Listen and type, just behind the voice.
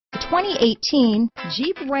2018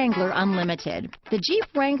 Jeep Wrangler Unlimited. The Jeep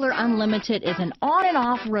Wrangler Unlimited is an on and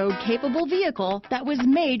off-road capable vehicle that was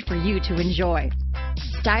made for you to enjoy.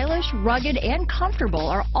 Stylish, rugged, and comfortable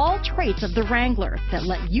are all traits of the Wrangler that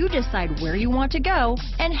let you decide where you want to go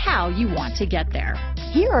and how you want to get there.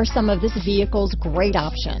 Here are some of this vehicle's great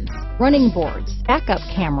options: running boards, backup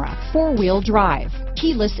camera, four-wheel drive,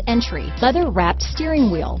 keyless entry, leather-wrapped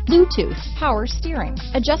steering wheel, Bluetooth, power steering,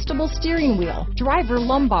 adjustable steering wheel, driver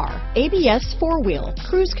lumbar, ABS four-wheel,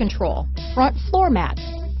 cruise control, front floor mats,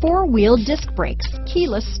 four-wheel disc brakes,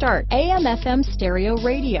 keyless start, AM/FM stereo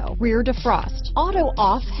radio, rear defrost,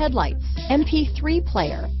 auto-off headlights, MP3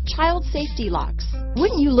 player, child safety locks.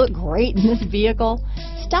 Wouldn't you look great in this vehicle?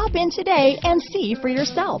 Stop in today and see for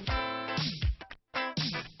yourself.